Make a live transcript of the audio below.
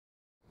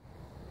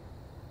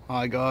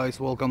Hi guys,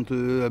 welcome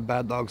to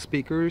Bad Dog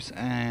Speakers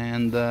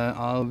and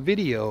a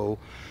video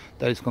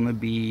that is going to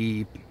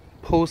be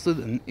posted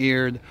and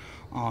aired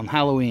on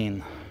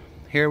Halloween.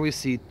 Here we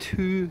see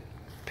two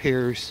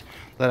pairs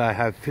that I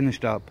have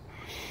finished up.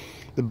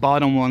 The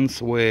bottom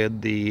ones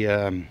with the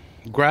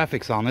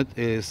graphics on it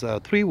is a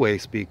three-way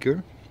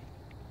speaker,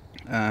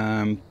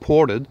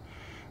 ported,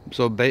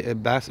 so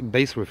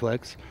bass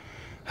reflex,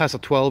 has a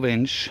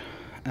 12-inch,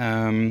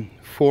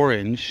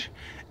 4-inch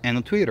and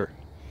a tweeter.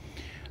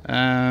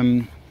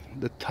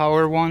 The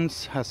tower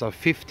ones has a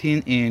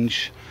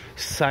 15-inch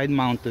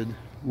side-mounted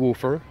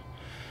woofer.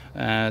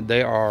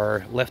 They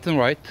are left and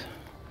right,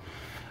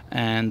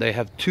 and they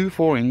have two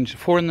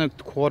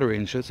 4.25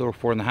 inches or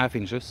 4.5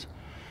 inches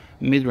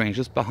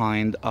mid-ranges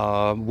behind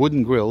a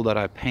wooden grill that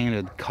I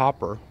painted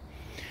copper,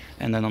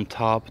 and then on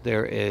top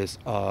there is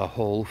a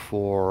hole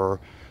for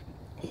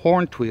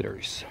horn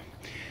tweeters.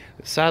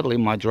 Sadly,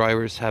 my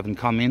drivers haven't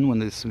come in when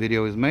this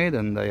video is made,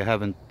 and they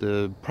haven't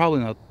probably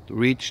not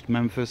reached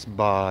Memphis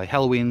by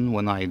Halloween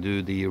when I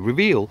do the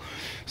reveal,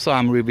 so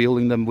I'm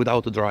revealing them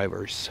without the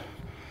drivers.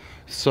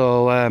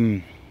 So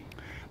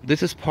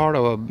this is part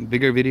of a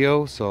bigger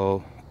video,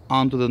 so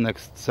on to the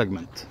next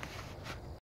segment.